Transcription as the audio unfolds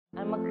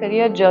I'm a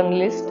career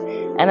journalist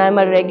and I'm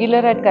a regular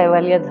at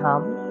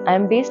Kaivalyadhama.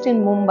 I'm based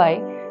in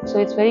Mumbai, so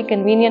it's very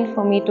convenient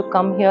for me to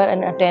come here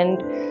and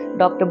attend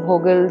Dr.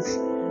 Bhogal's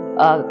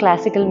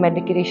classical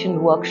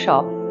meditation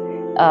workshop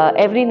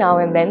every now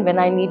and then when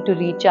I need to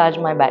recharge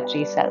my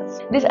battery cells.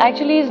 This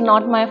actually is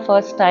not my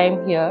first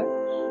time here.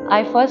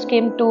 I first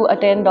came to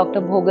attend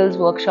Dr. Bhogal's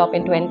workshop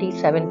in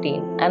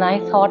 2017 and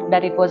I thought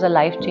that it was a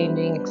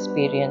life-changing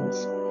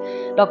experience.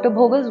 Dr.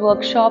 Bhogal's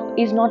workshop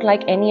is not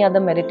like any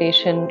other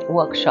meditation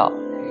workshop,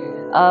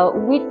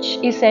 which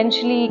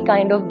essentially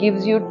kind of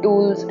gives you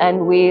tools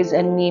and ways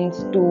and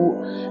means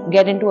to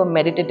get into a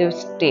meditative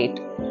state.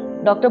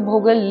 Dr.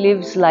 Bhogal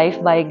lives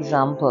life by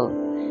example,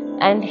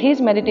 and his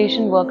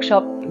meditation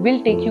workshop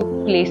will take you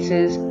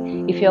places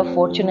if you are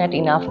fortunate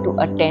enough to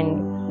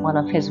attend one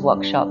of his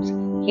workshops.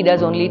 He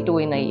does only 2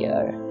 in a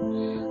year.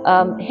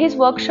 His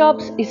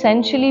workshops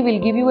essentially will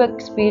give you an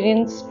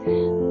experience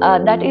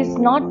that is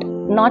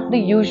not the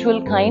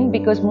usual kind,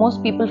 because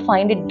most people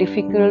find it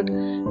difficult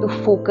to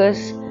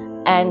focus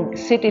and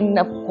sit in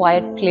a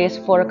quiet place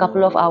for a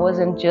couple of hours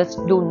and just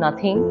do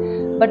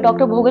nothing. But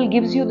Dr. Bhogal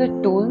gives you the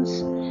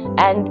tools,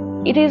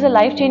 and it is a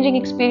life-changing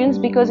experience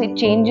because it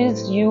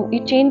changes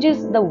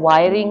the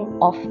wiring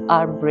of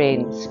our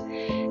brains.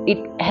 It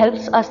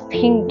helps us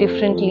think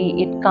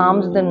differently. It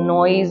calms the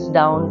noise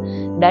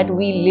down that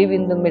we live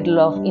in the middle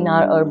of in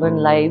our urban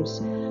lives,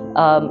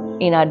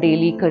 in our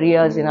daily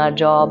careers, in our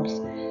jobs.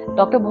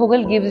 Dr.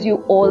 Bhogal gives you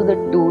all the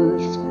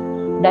tools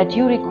that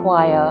you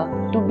require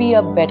to be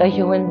a better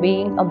human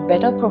being, a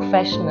better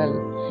professional,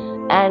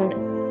 and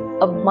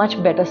a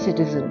much better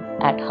citizen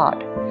at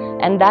heart.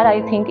 And that,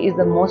 I think, is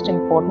the most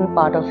important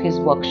part of his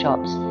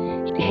workshops.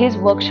 His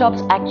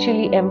workshops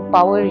actually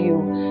empower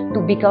you to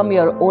become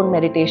your own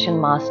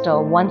meditation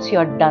master once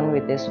you're done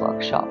with this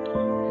workshop.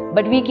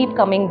 But we keep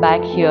coming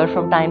back here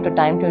from time to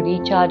time to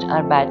recharge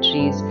our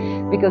batteries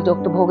because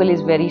Dr. Bhogal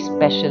is very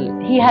special.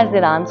 He has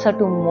the answer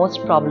to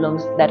most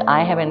problems that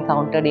I have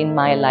encountered in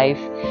my life.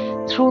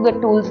 Through the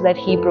tools that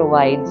he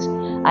provides,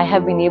 I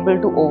have been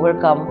able to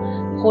overcome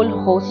a whole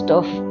host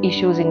of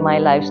issues in my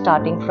life,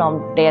 starting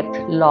from death,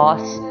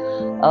 loss,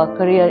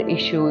 career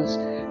issues,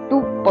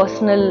 to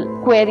personal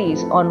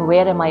queries on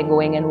where am I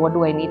going and what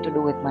do I need to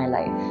do with my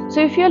life.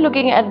 So if you're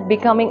looking at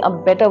becoming a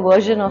better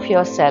version of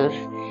yourself,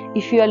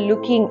 if you are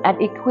looking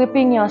at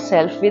equipping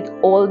yourself with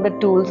all the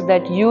tools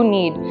that you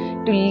need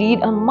to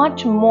lead a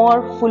much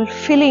more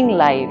fulfilling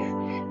life,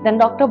 then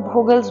Dr.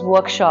 Bhogal's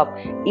workshop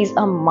is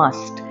a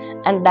must,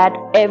 and that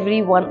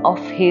every one of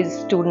his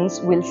students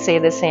will say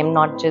the same,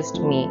 not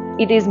just me.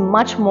 It is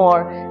much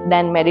more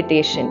than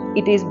meditation.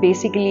 It is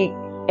basically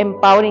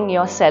empowering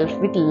yourself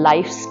with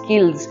life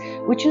skills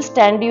which will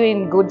stand you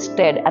in good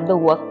stead at the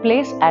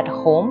workplace, at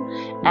home,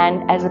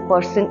 and as a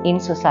person in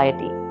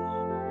society.